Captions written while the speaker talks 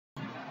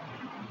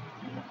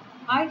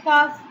Hi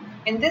class,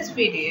 in this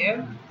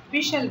video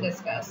we shall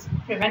discuss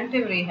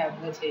preventive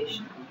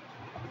rehabilitation.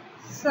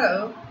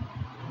 So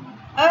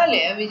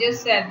earlier we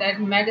just said that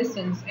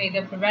medicine's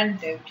either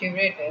preventive,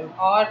 curative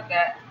or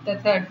the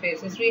third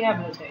phase is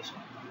rehabilitation.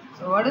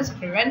 So what is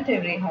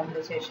preventive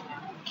rehabilitation?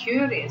 I'm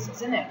curious,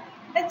 isn't it?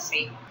 Let's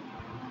see.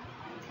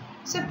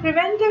 So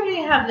preventive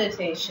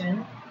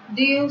rehabilitation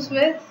deals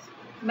with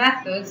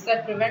methods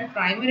that prevent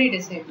primary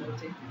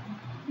disability.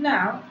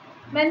 Now,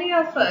 many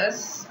of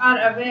us are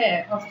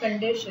aware of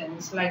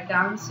conditions like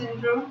Down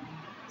syndrome,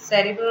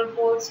 cerebral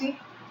palsy.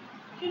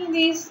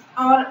 These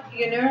are,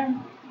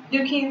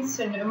 Duchenne's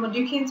syndrome,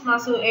 Duchenne's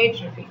muscle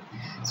atrophy.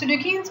 So,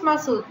 Duchenne's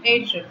muscle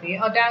atrophy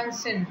or Down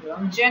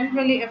syndrome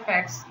generally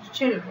affects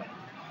children,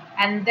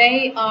 and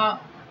they are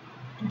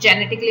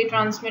genetically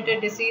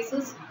transmitted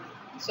diseases.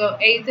 So,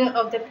 either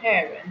of the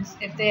parents,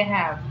 if they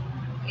have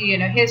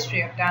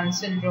history of Down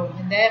syndrome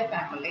in their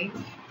family,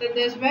 then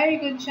there's very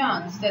good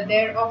chance that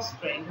their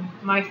offspring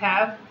might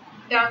have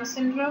Down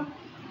syndrome.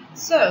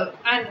 So,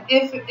 and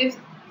if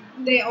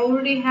they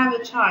already have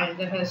a child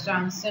that has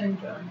Down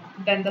syndrome,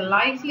 then the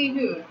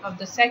likelihood of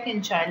the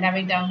second child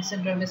having Down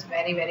syndrome is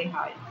very, very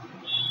high.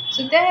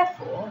 So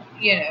therefore,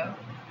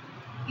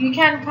 you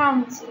can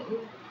counsel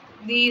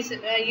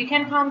you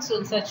can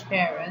counsel such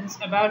parents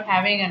about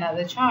having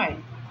another child.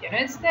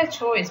 It's their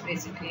choice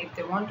basically. If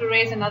they want to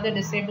raise another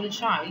disabled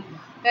child,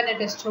 then it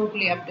is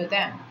totally up to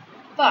them.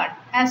 But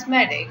as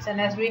medics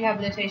and as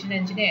rehabilitation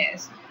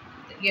engineers,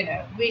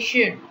 we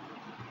should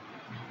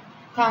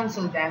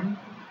counsel them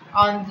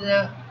on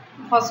the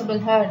possible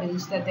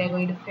hurdles that they're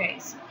going to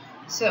face.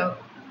 So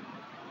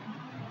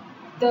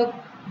a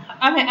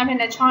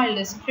child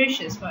is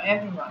precious for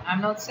everyone.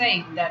 I'm not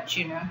saying that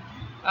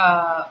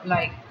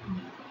like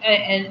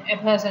a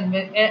person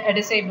with a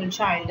disabled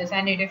child is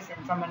any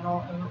different from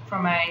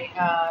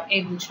a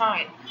able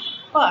child,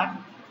 but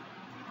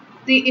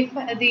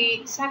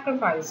the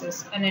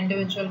sacrifices an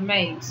individual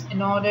makes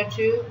in order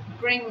to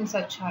bring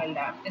such child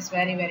up is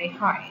very, very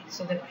high.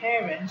 So the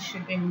parents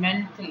should be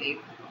mentally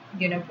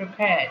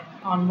prepared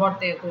on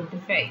what they're going to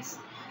face,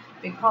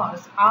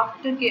 because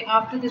after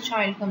the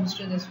child comes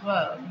to this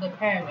world, the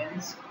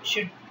parents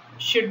should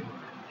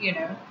you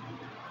know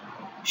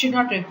should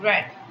not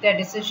regret their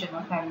decision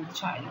of having the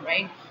child,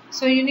 right?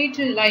 So you need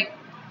to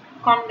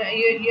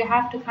you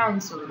have to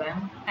counsel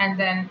them, and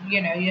then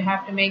you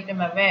have to make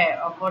them aware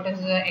of what is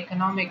the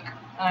economic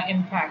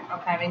impact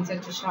of having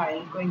such a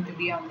child going to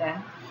be on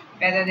them,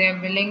 whether they are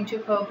willing to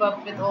cope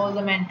up with all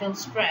the mental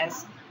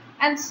stress,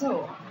 and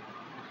so on.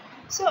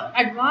 So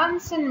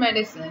advance in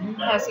medicine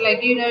has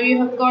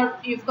you've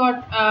got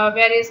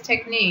various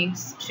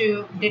techniques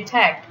to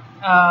detect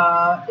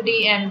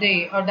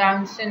DMD or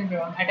Down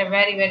syndrome at a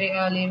very, very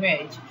early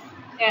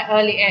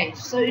age.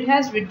 So it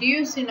has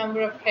reduced the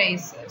number of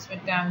cases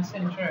with Down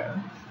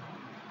syndrome,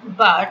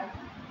 but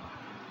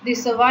it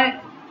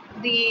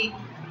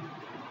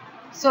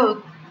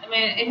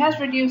has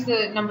reduced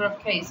the number of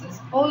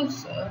cases.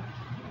 Also,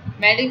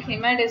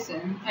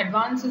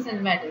 advances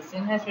in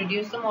medicine has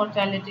reduced the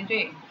mortality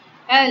rate.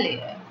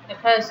 Earlier, a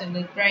person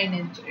with brain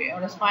injury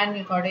or a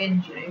spinal cord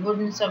injury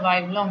wouldn't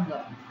survive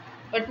longer.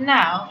 But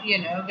now,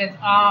 with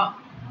our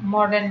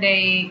modern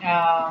day,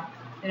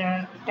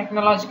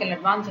 technological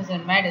advances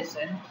in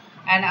medicine,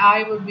 and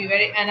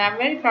I'm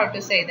very proud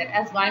to say that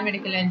as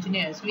biomedical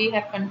engineers, we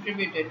have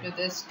contributed to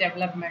this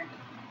development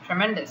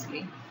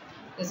tremendously.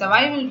 The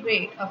survival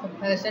rate of a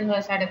person who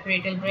has had a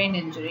fatal brain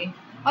injury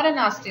or a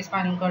nasty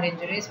spinal cord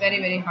injury is very,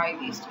 very high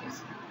these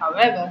days.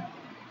 However,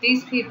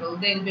 these people,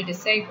 they'll be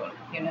disabled,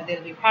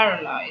 they'll be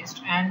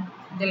paralyzed, and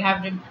they'll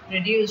have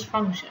reduced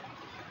function.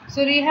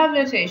 So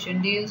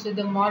rehabilitation deals with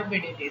the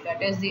morbidity,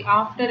 that is the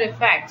after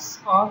effects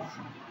of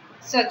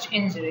such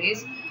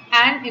injuries,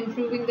 and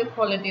improving the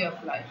quality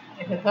of life.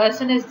 If a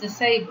person is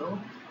disabled,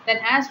 then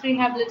as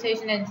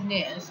rehabilitation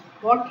engineers,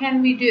 what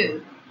can we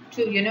do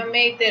to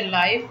make their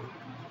life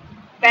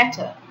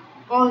better?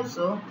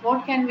 Also,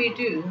 what can we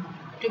do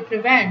to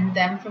prevent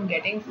them from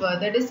getting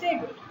further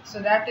disabled? So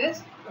that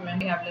is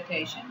preventive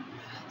rehabilitation.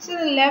 So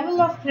the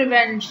level of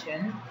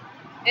prevention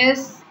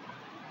is,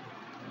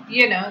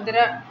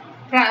 there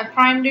are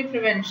primary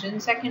prevention,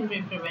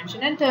 secondary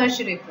prevention, and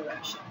tertiary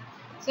prevention.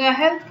 So a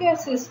healthcare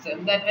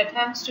system that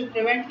attempts to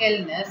prevent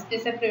illness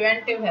is a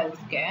preventive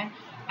healthcare,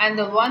 and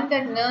the one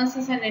that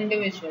nurses an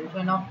individual to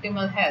an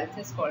optimal health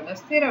is called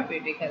as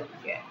therapeutic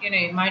healthcare.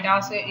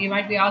 You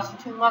might be asked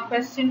 2 more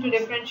questions to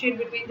differentiate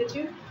between the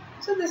two.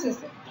 So this is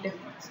the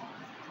difference.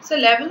 So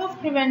level of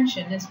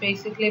prevention is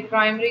basically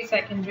primary,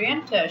 secondary,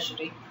 and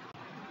tertiary.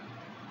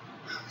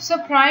 So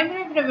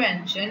primary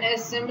prevention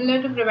is similar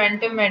to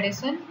preventive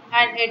medicine,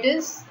 and it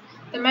is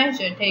the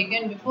measure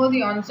taken before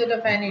the onset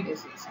of any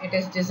disease. It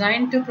is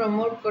designed to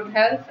promote good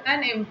health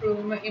and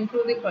improve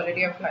the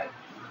quality of life.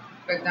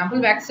 For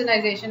example,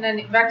 vaccination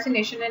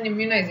and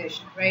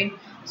immunization, right?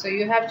 So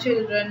you have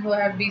children who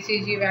have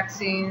BCG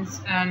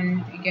vaccines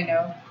and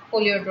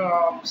polio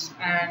drops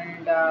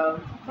and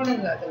what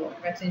is the other one?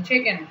 Vaccine,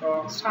 chicken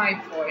pox,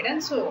 typhoid,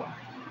 and so on.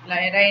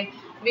 Right?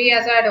 We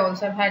as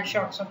adults have had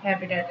shots of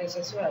hepatitis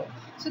as well.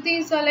 So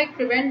these are like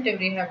preventive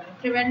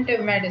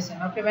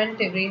medicine or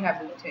preventive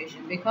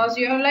rehabilitation, because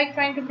you are like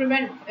trying to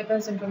prevent a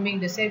person from being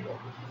disabled.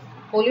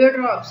 Polio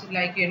drops,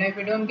 like if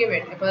you don't give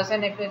it, a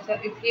person,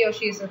 if he or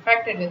she is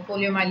affected with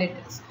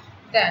poliomyelitis,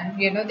 then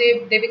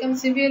they become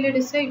severely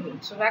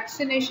disabled. So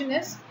vaccination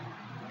is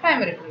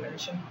primary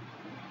prevention.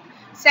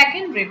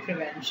 Secondary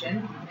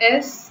prevention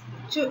is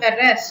to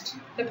arrest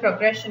the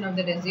progression of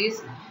the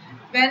disease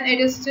when it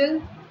is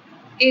still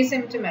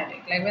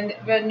asymptomatic,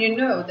 like when you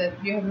know that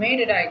you have made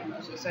a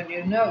diagnosis and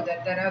you know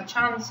that there are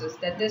chances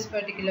that this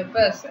particular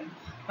person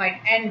might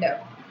end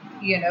up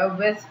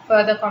with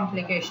further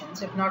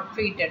complications if not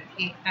treated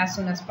as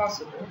soon as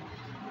possible,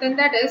 then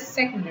that is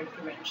secondary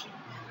prevention.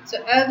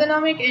 So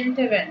ergonomic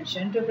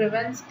intervention to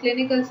prevent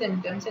clinical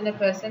symptoms in a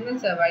person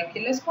with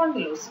cervicular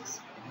spondylosis.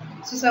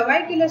 So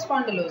cervicular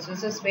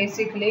spondylosis is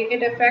basically,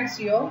 it affects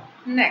your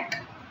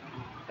neck,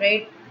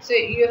 right? So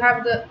you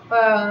have the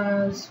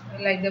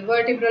like the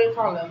vertebral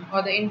column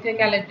or the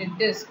intercalated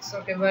discs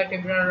of your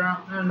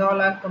vertebra and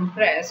all are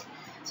compressed.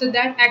 So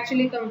that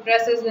actually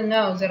compresses the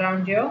nerves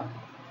around your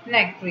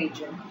neck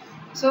region.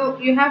 So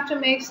you have to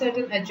make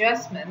certain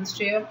adjustments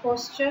to your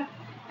posture,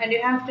 and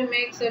you have to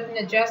make certain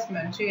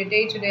adjustments to your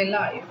day-to-day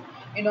life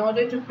in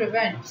order to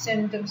prevent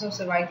symptoms of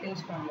cervical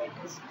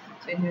spondylitis.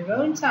 So in your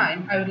own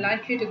time, I would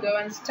like you to go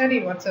and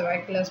study what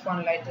cervical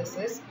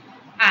spondylitis is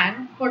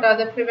and what are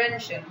the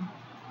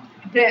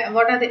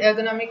what are the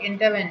ergonomic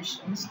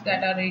interventions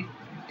that are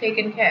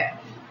taken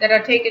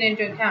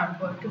into account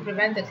to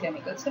prevent the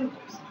clinical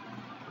symptoms.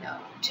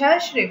 Now,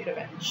 tertiary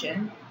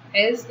prevention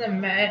is the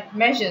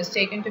measures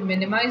taken to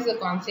minimize the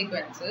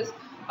consequences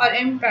or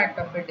impact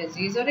of a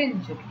disease or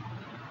injury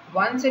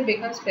once it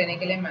becomes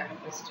clinically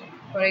manifested.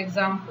 For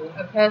example,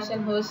 a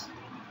person who's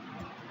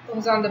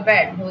on the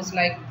bed, who's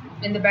like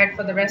in the bed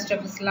for the rest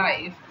of his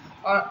life,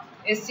 or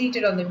is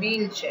seated on the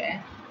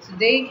wheelchair, so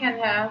they can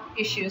have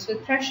issues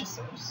with pressure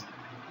sores.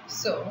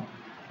 So,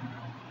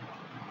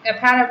 a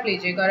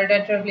paraplegic or a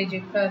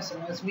tetraplegic person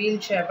who's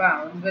wheelchair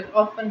bound will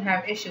often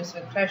have issues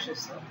with pressure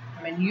sore.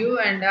 I mean, you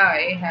and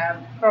I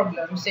have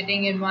problems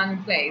sitting in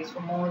one place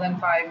for more than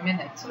 5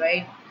 minutes,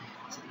 right?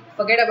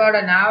 Forget about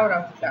an hour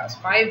of class.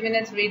 5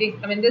 minutes reading.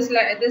 I mean, this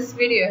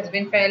video has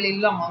been fairly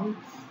long,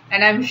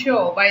 and I'm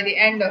sure by the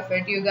end of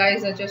it, you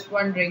guys are just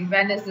wondering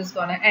when is this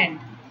gonna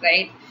end,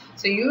 right?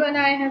 So you and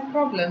I have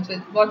problems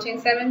with watching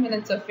 7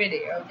 minutes of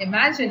video.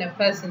 Imagine a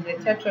person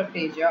with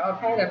tetraplegia or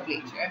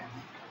paraplegia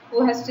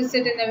who has to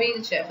sit in a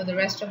wheelchair for the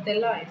rest of their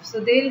life. So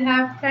they'll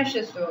have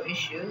pressure sore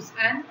issues,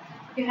 and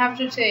you have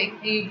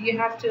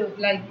to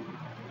like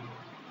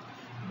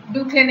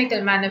do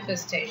clinical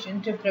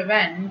manifestation to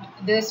prevent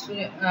this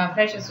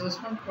pressure sores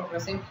from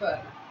progressing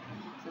further.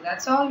 So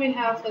that's all we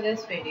have for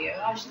this video.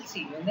 I shall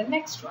see you in the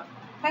next one.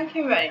 Thank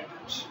you very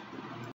much.